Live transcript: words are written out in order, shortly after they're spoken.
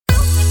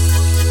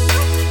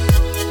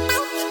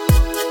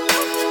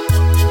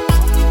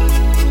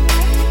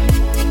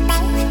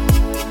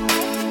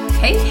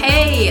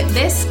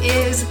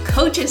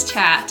Coaches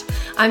Chat.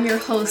 I'm your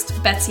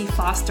host, Betsy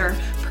Foster,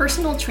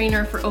 personal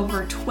trainer for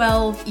over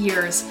 12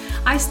 years.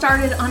 I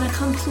started on a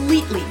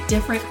completely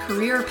different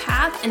career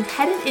path and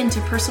headed into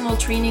personal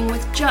training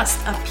with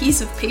just a piece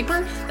of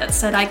paper that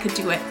said I could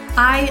do it.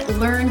 I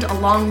learned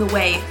along the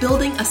way,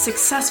 building a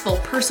successful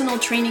personal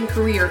training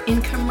career in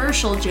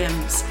commercial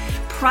gyms,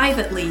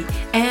 privately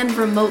and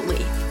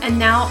remotely. And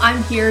now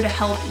I'm here to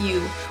help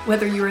you,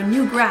 whether you're a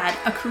new grad,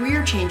 a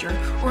career changer,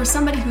 or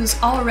somebody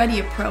who's already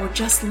a pro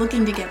just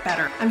looking to get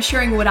better. I'm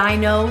sharing what I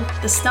know,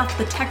 the stuff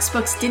the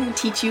textbooks didn't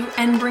teach you,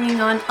 and bringing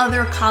on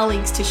other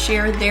colleagues to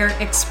share their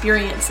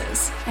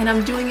experiences. And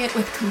I'm doing it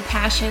with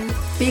compassion,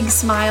 big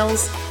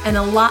smiles, and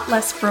a lot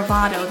less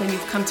bravado than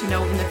you've come to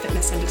know in the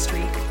fitness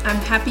industry. I'm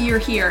happy you're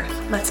here.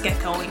 Let's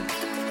get going.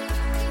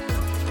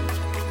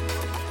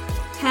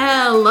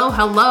 Hello.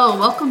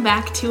 Welcome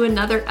back to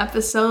another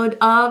episode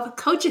of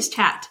Coaches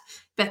Chat.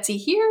 Betsy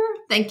here.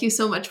 Thank you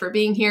so much for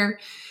being here.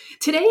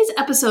 Today's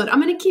episode,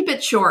 I'm going to keep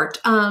it short.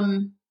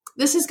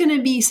 This is going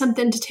to be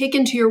something to take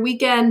into your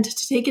weekend,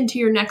 to take into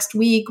your next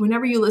week,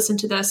 whenever you listen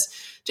to this,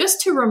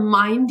 just to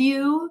remind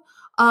you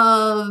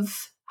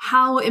of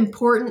how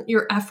important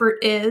your effort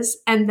is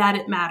and that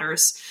it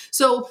matters.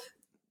 So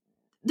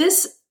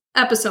this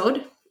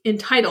episode,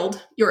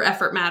 entitled Your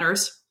Effort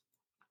Matters,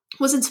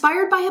 was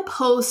inspired by a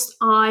post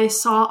I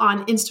saw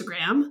on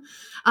Instagram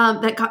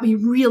that got me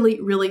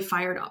really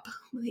fired up.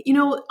 You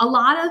know, a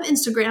lot of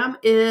Instagram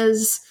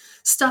is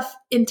stuff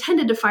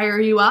intended to fire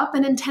you up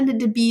and intended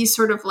to be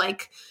sort of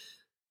like,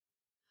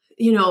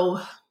 you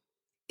know,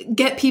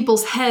 get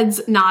people's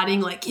heads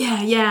nodding like,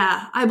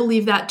 yeah, I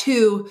believe that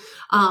too,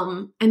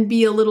 and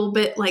be a little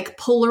bit like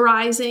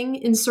polarizing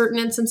in certain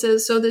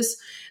instances. So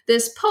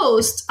this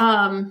post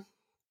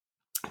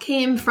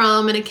came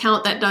from an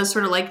account that does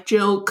sort of like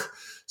joke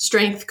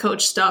strength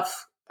coach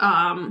stuff.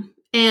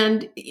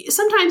 And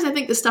sometimes I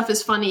think the stuff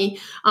is funny.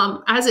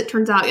 As it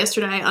turns out,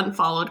 yesterday I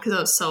unfollowed because I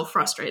was so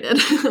frustrated.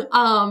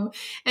 And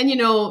you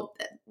know,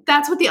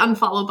 that's what the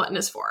unfollow button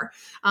is for.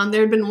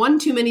 There had been one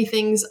too many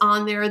things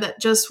on there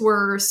that just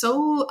were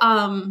so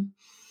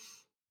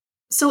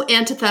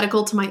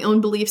antithetical to my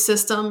own belief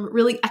system,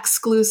 really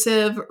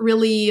exclusive,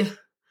 really,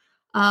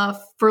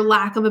 for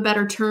lack of a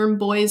better term,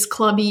 boys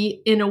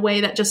clubby in a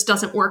way that just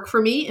doesn't work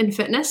for me in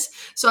fitness.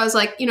 So I was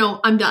like, you know,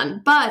 I'm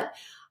done. But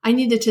I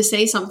needed to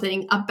say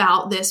something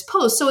about this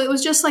post. So it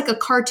was just like a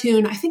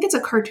cartoon. I think it's a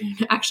cartoon,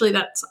 actually,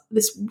 that's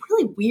this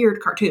really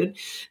weird cartoon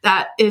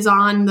that is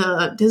on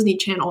the Disney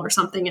Channel or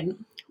something.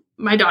 And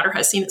my daughter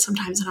has seen it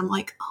sometimes. And I'm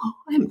like, oh,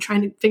 I'm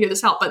trying to figure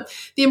this out. But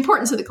the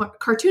importance of the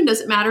cartoon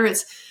doesn't matter.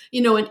 It's,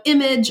 you know, an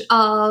image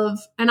of,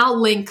 and I'll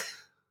link,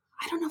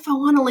 I don't know if I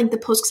want to link the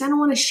post because I don't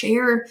want to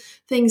share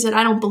things that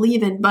I don't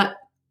believe in. But,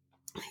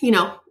 you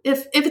know,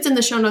 if it's in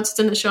the show notes, it's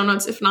in the show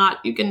notes. If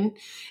not, you can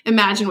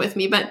imagine with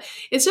me. But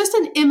it's just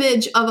an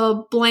image of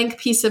a blank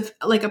piece of,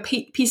 like a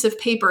piece of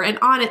paper. And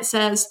on it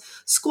says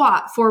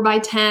squat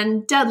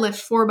 4x10,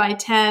 deadlift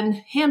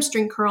 4x10,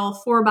 hamstring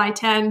curl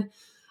 4x10,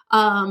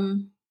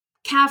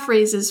 calf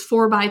raises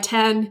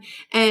 4x10,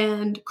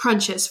 and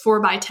crunches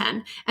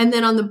 4x10. And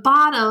then on the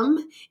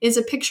bottom is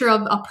a picture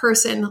of a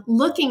person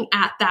looking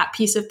at that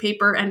piece of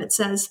paper. And it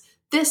says,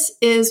 "This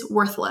is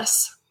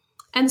worthless."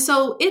 And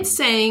so it's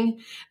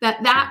saying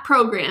that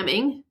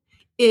programming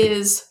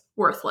is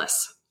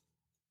worthless.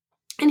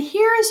 And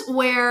here's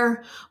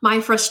where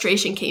my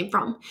frustration came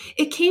from.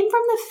 It came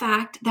from the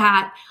fact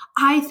that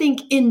I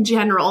think in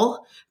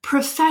general,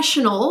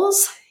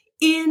 professionals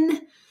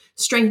in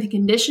strength and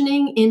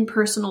conditioning, in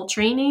personal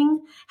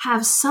training,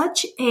 have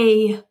such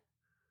a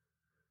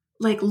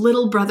like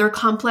little brother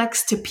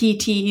complex to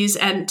PTs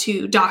and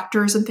to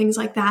doctors and things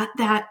like that,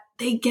 that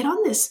they get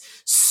on this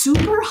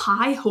super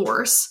high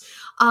horse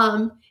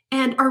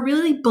and are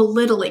really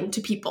belittling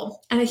to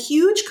people. And a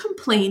huge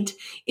complaint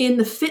in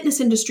the fitness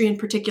industry in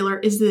particular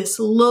is this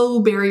low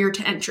barrier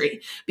to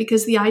entry,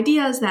 because the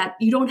idea is that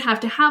you don't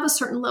have to have a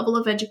certain level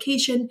of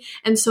education.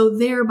 And so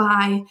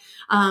thereby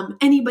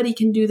anybody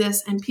can do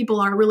this, and people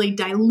are really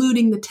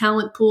diluting the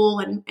talent pool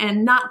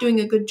and not doing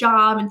a good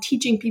job and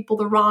teaching people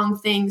the wrong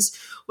things,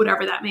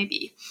 whatever that may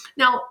be.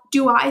 Now,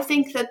 do I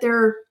think that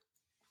there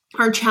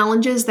are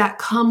challenges that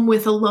come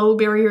with a low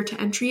barrier to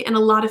entry and a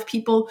lot of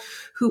people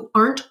who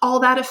aren't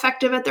all that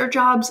effective at their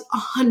jobs?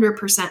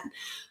 100%.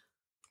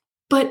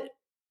 But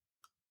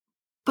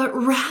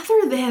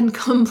rather than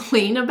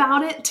complain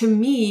about it, to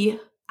me,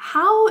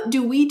 how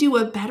do we do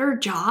a better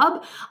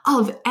job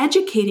of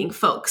educating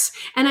folks?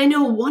 And I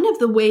know one of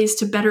the ways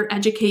to better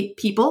educate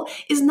people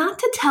is not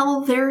to tell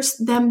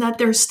them that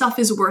their stuff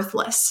is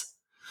worthless.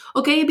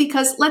 Okay?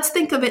 Because let's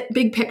think of it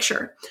big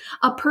picture.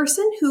 A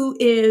person who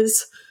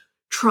is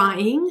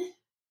trying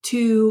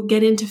to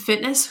get into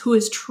fitness, who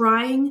is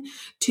trying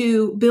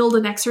to build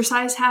an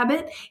exercise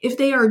habit, if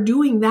they are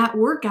doing that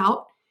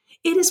workout,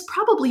 it is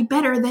probably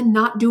better than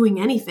not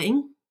doing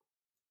anything.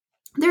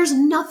 There's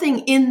nothing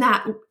in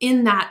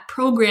that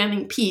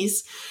programming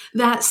piece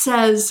that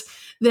says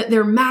that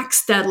they're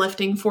max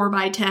deadlifting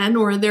 4x10,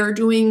 or they're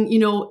doing,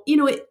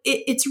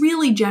 it's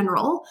really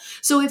general.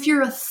 So if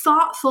you're a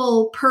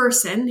thoughtful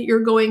person,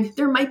 you're going,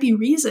 there might be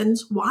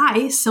reasons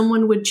why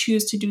someone would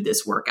choose to do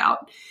this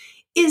workout.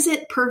 Is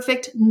it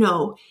perfect?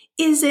 No.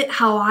 Is it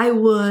how I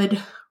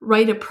would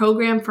write a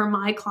program for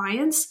my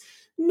clients?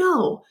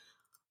 No.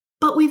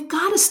 But we've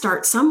got to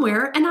start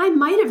somewhere. And I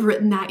might have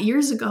written that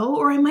years ago,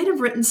 or I might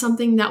have written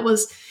something that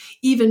was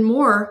even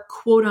more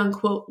quote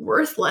unquote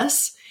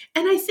worthless.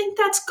 And I think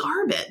that's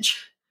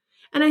garbage.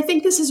 And I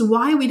think this is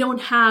why we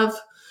don't have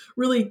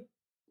really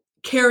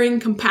caring,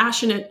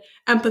 compassionate,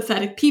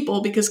 empathetic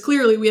people, because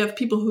clearly we have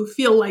people who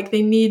feel like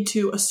they need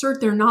to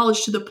assert their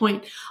knowledge to the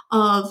point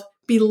of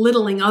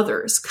belittling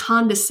others,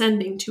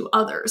 condescending to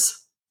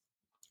others.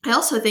 I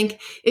also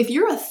think if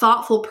you're a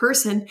thoughtful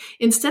person,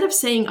 instead of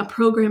saying a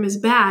program is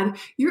bad,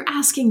 you're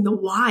asking the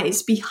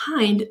whys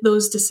behind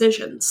those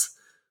decisions.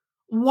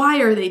 Why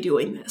are they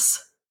doing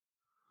this?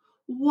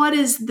 What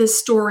is the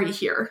story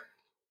here?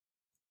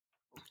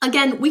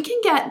 Again, we can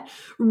get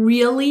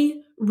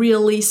really,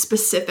 really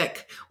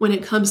specific when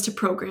it comes to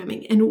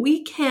programming, and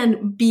we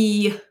can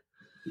be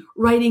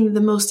writing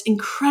the most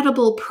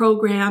incredible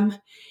program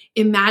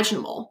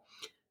imaginable.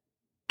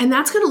 And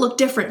that's going to look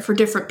different for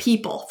different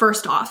people,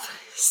 first off.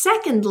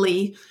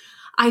 Secondly,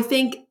 I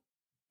think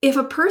if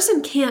a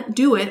person can't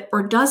do it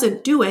or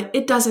doesn't do it,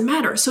 it doesn't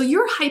matter. So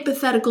your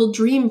hypothetical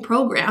dream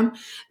program,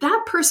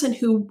 that person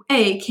who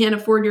A, can't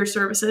afford your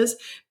services,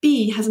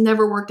 B, has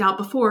never worked out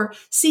before,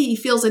 C,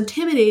 feels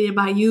intimidated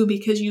by you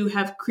because you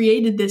have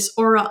created this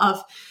aura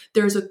of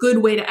there's a good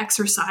way to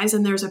exercise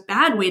and there's a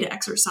bad way to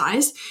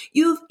exercise,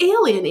 you've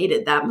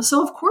alienated them.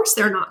 So of course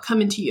they're not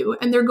coming to you,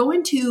 and they're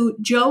going to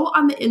Joe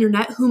on the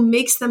internet who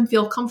makes them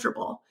feel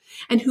comfortable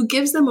and who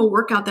gives them a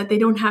workout that they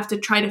don't have to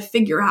try to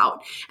figure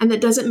out, and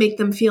that doesn't make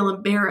them feel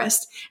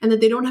embarrassed, and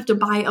that they don't have to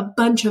buy a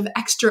bunch of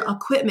extra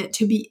equipment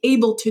to be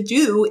able to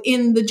do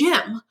in the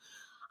gym.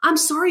 I'm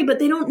sorry, but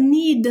they don't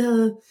need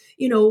the,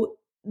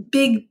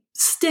 big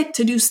stick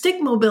to do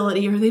stick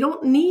mobility, or they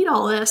don't need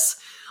all this.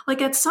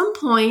 Like at some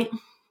point,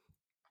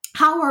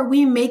 how are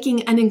we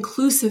making an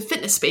inclusive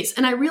fitness space?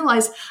 And I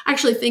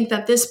actually think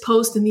that this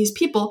post and these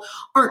people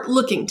aren't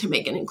looking to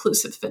make an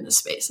inclusive fitness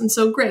space. And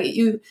so great,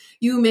 you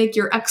make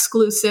your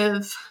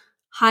exclusive,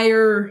 high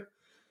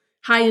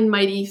and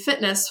mighty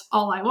fitness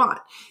all I want.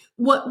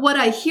 What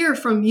I hear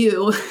from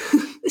you,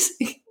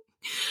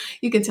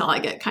 you can tell I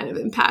get kind of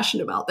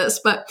impassioned about this,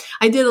 but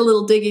I did a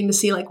little digging to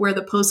see like where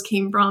the post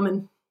came from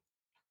and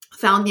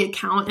found the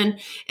account,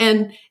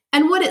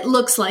 and what it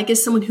looks like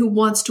is someone who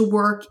wants to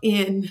work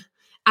in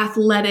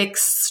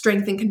athletics,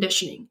 strength and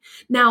conditioning.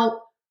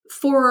 Now,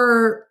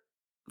 for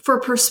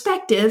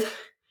perspective,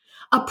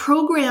 a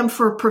program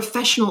for a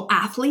professional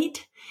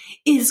athlete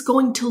is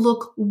going to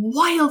look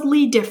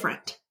wildly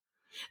different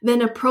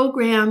than a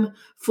program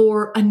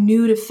for a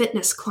new to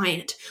fitness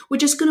client,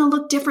 which is going to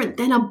look different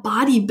than a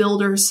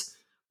bodybuilder's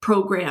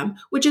program,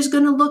 which is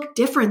going to look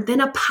different than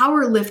a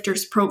power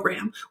lifter's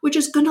program, which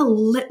is going to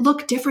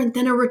look different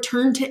than a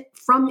return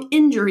from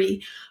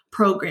injury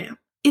program.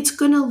 It's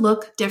going to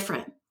look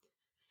different.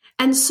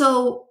 And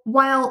so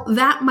while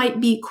that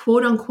might be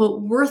quote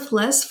unquote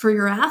worthless for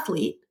your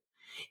athlete,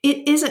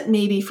 it isn't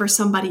maybe for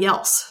somebody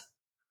else.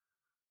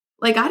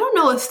 Like, I don't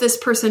know if this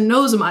person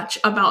knows much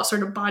about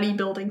sort of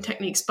bodybuilding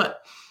techniques, but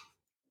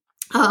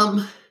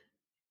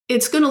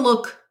it's going to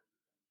look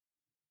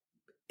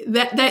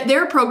that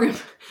their program,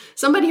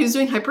 somebody who's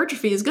doing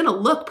hypertrophy is going to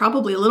look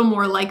probably a little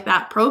more like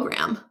that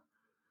program.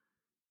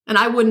 And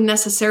I wouldn't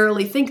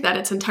necessarily think that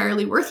it's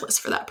entirely worthless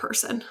for that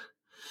person.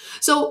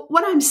 So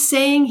what I'm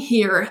saying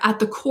here at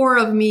the core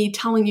of me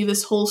telling you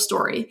this whole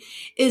story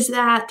is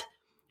that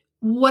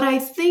what I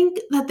think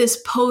that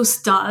this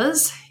post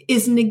does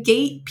is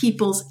negate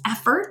people's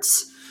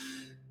efforts,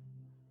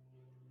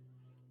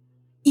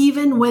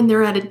 even when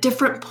they're at a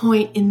different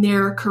point in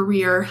their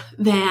career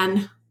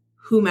than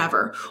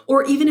whomever,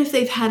 or even if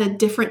they've had a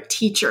different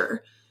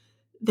teacher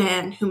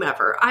than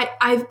whomever.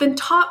 I've been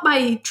taught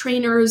by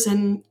trainers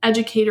and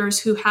educators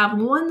who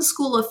have one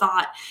school of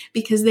thought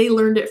because they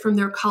learned it from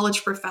their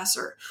college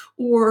professor,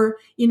 or,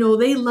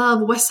 they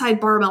love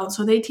Westside Barbell, and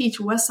so they teach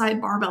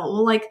Westside Barbell.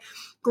 Well, like,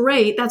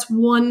 great, that's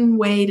one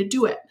way to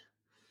do it.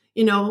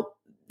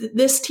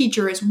 This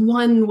teacher is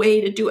one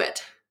way to do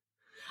it.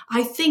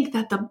 I think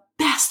that the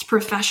best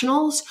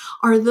professionals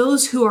are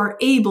those who are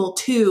able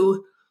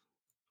to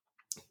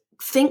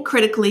think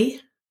critically,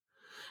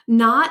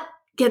 not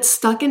get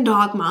stuck in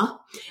dogma,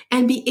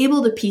 and be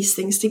able to piece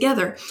things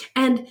together.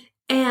 And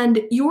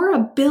your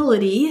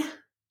ability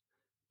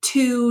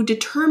to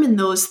determine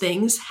those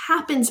things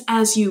happens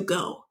as you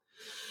go.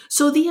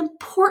 So the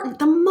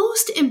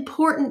most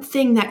important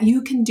thing that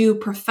you can do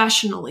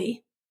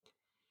professionally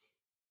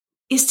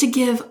is to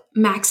give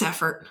max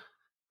effort.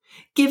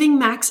 Giving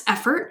max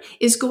effort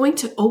is going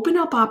to open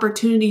up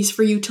opportunities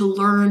for you to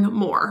learn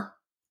more.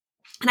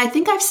 And I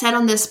think I've said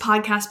on this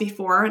podcast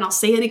before, and I'll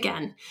say it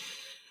again,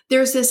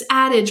 there's this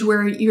adage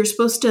where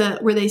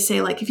where they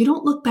say, like, if you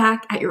don't look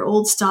back at your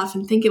old stuff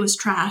and think it was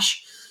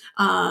trash,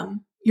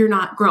 you're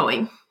not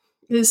growing.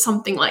 is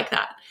something like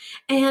that.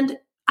 And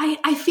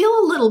I feel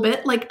a little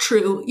bit like,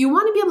 true, you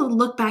want to be able to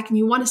look back and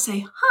you want to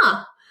say,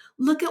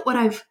 look at what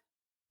I've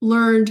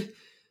learned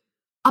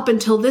up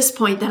until this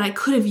point that I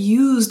could have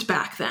used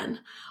back then.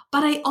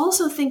 But I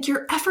also think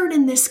your effort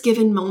in this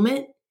given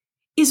moment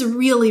is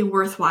really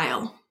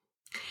worthwhile.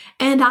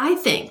 And I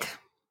think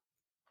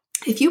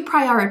if you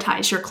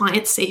prioritize your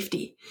client's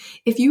safety,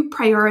 if you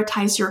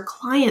prioritize your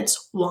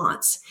client's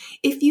wants,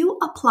 if you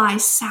apply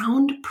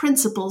sound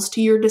principles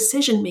to your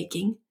decision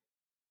making,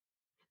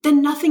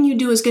 then nothing you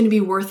do is going to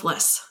be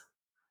worthless.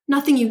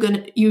 Nothing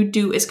you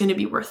do is going to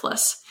be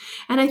worthless.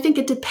 And I think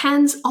it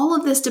depends, all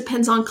of this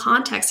depends on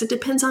context. It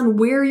depends on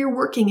where you're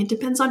working. It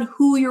depends on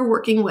who you're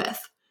working with.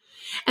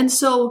 And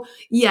so,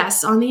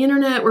 yes, on the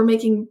internet, we're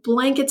making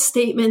blanket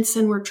statements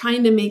and we're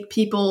trying to make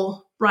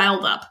people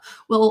riled up.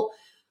 Well,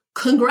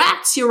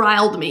 congrats, you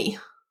riled me.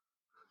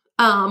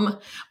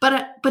 But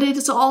it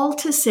is all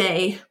to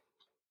say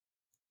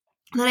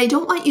that I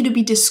don't want you to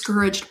be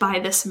discouraged by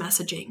this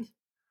messaging.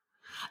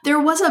 There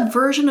was a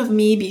version of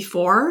me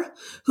before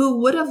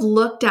who would have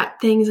looked at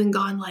things and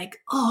gone like,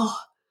 oh,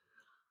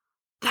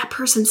 that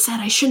person said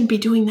I shouldn't be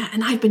doing that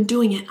and I've been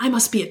doing it. I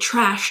must be a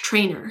trash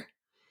trainer.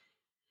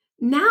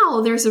 Now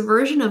there's a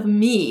version of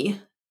me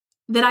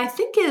that I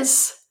think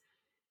is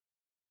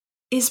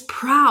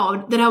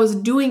proud that I was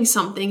doing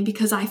something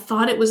because I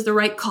thought it was the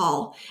right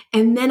call,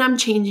 and then I'm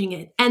changing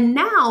it. And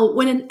now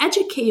when an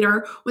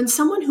educator, when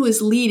someone who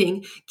is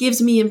leading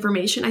gives me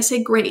information, I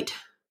say, great,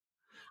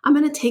 I'm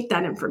going to take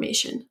that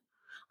information.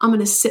 I'm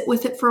going to sit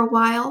with it for a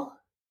while.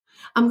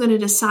 I'm going to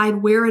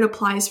decide where it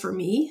applies for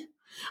me.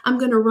 I'm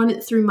going to run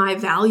it through my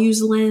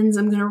values lens.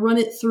 I'm going to run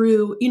it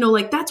through,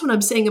 that's what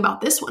I'm saying about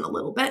this one a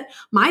little bit.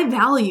 My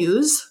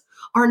values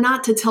are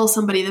not to tell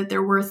somebody that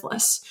they're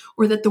worthless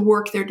or that the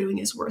work they're doing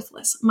is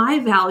worthless. My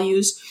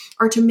values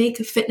are to make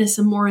fitness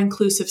a more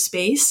inclusive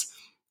space,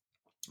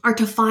 are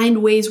to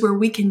find ways where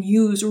we can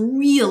use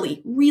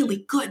really,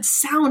 really good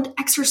sound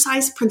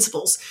exercise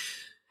principles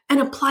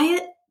and apply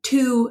it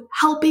to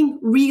helping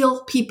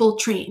real people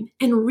train.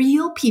 And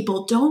real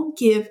people don't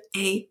give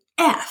a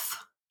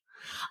F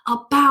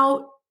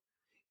about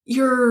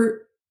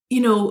your,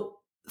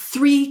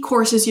 3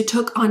 courses you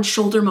took on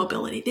shoulder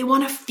mobility. They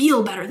want to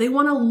feel better. They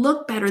want to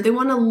look better. They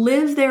want to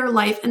live their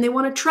life, and they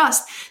want to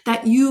trust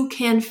that you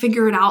can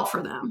figure it out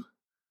for them.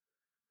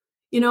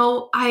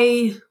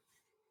 I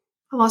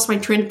lost my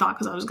train of thought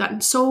because I was gotten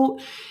so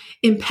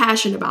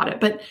impassioned about it.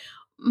 But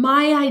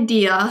my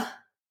idea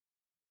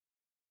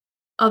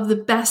of the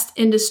best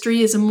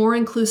industry is a more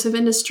inclusive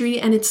industry,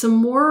 and it's a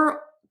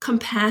more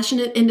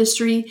compassionate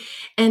industry,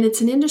 and it's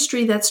an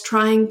industry that's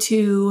trying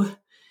to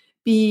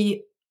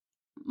be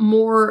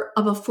more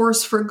of a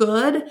force for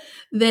good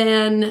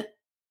than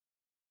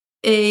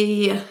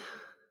a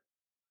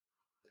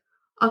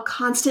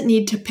constant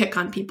need to pick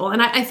on people.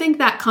 And I think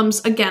that comes,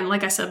 again,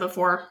 like I said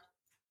before,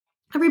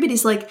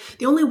 everybody's like,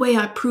 the only way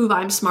I prove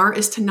I'm smart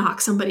is to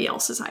knock somebody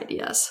else's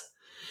ideas.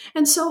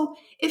 And so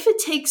if it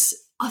takes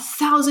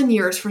 1,000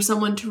 years for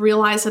someone to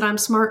realize that I'm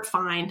smart,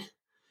 fine.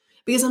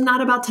 Because I'm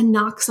not about to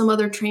knock some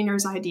other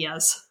trainer's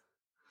ideas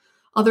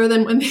other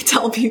than when they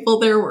tell people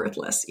they're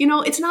worthless.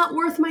 It's not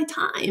worth my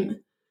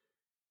time.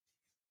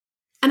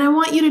 And I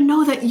want you to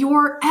know that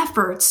your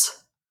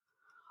efforts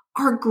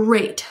are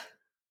great.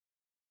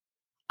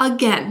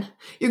 Again,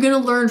 you're going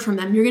to learn from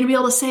them. You're going to be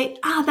able to say,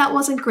 that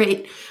wasn't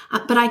great,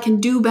 but I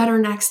can do better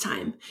next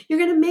time. You're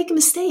going to make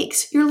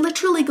mistakes. You're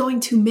literally going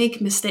to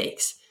make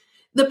mistakes.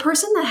 The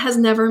person that has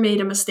never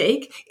made a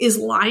mistake is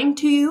lying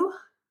to you,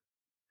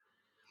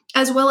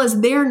 as well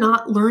as they're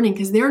not learning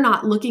because they're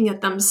not looking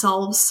at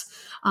themselves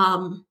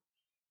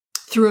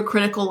through a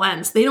critical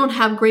lens. They don't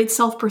have great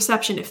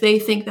self-perception if they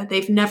think that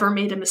they've never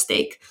made a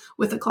mistake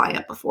with a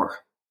client before.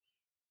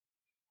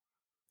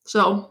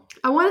 So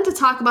I wanted to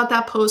talk about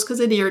that post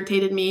because it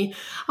irritated me.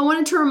 I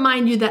wanted to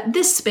remind you that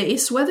this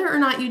space, whether or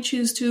not you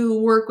choose to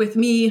work with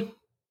me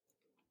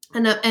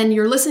and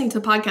you're listening to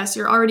the podcast,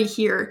 you're already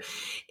here,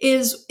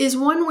 is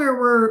one where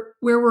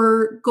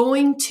we're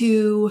going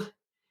to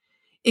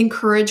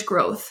encourage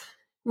growth.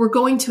 We're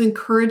going to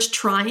encourage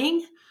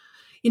trying.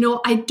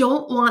 I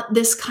don't want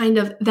this kind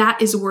of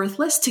that is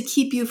worthless to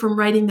keep you from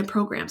writing the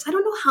programs. I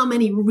don't know how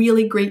many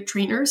really great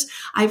trainers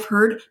I've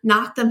heard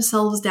knock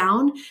themselves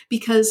down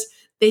because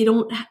they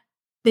don't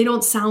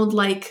sound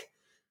like,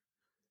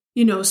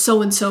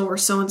 so-and-so or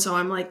so-and-so.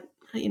 I'm like,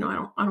 I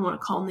don't want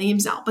to call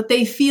names out, but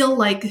they feel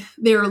like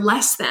they're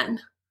less than.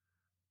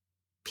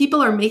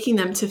 People are making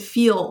them to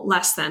feel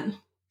less than.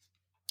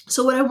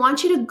 So what I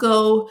want you to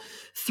go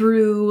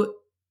through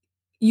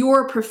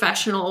your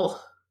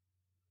professional,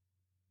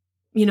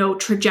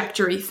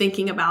 trajectory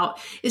thinking about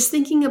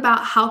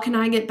how can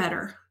I get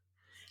better?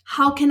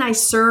 How can I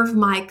serve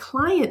my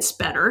clients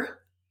better?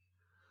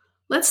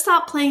 Let's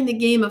stop playing the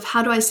game of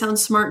how do I sound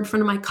smart in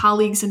front of my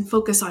colleagues and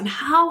focus on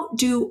how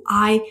do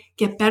I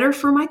get better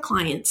for my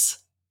clients?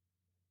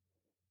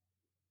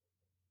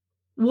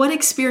 What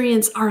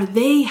experience are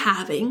they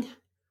having?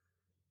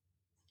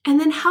 And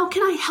then how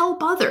can I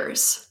help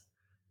others?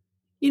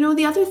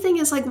 The other thing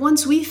is like,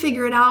 once we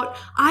figure it out,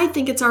 I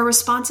think it's our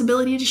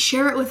responsibility to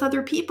share it with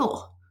other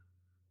people.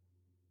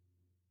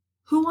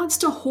 Who wants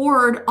to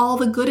hoard all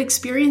the good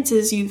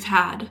experiences you've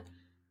had?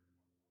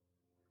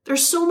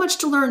 There's so much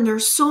to learn.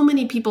 There's so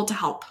many people to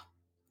help.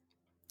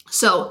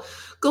 So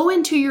go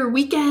into your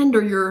weekend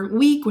or your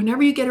week,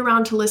 whenever you get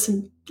around to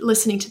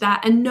listening to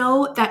that, and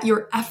know that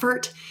your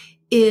effort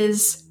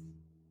is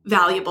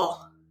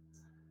valuable.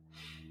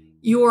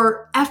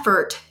 Your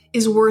effort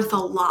is worth a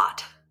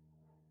lot.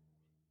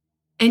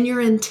 And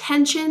your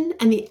intention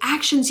and the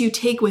actions you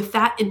take with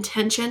that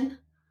intention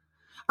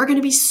are going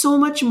to be so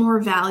much more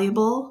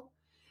valuable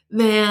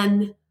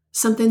than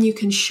something you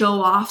can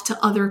show off to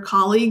other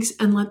colleagues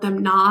and let them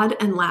nod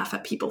and laugh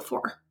at people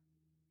for.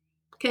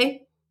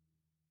 Okay?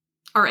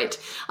 All right.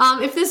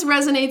 If this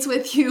resonates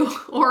with you,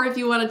 or if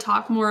you want to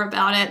talk more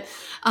about it,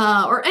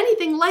 or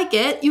anything like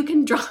it, you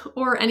can drop,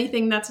 or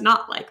anything that's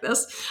not like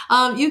this,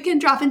 you can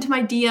drop into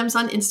my DMs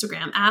on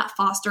Instagram at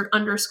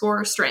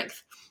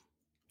Foster_strength.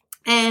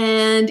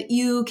 And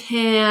you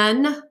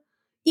can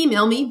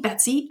email me,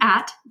 Betsy,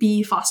 at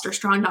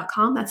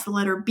bfosterstrong.com. That's the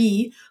letter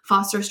B,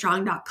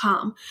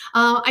 fosterstrong.com.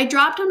 I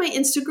dropped on my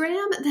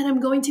Instagram that I'm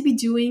going to be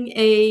doing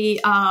a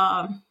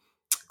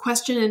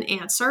question and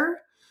answer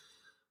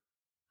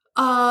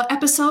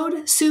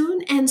episode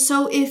soon. And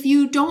so if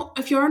you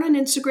aren't on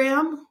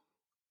Instagram,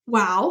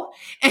 wow.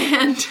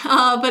 And,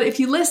 but if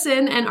you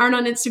listen and aren't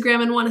on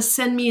Instagram and want to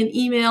send me an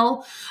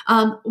email,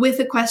 with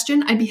a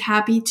question, I'd be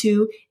happy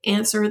to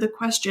answer the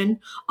question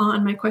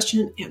on my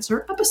question and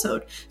answer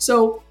episode.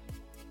 So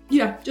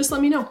yeah, just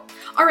let me know.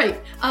 All right.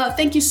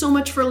 Thank you so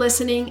much for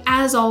listening.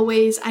 As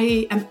always,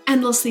 I am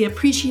endlessly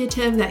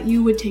appreciative that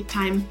you would take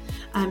time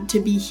to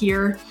be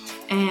here.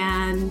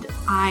 And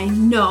I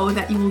know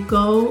that you will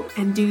go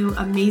and do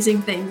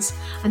amazing things.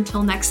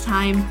 Until next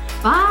time,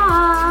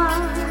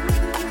 bye.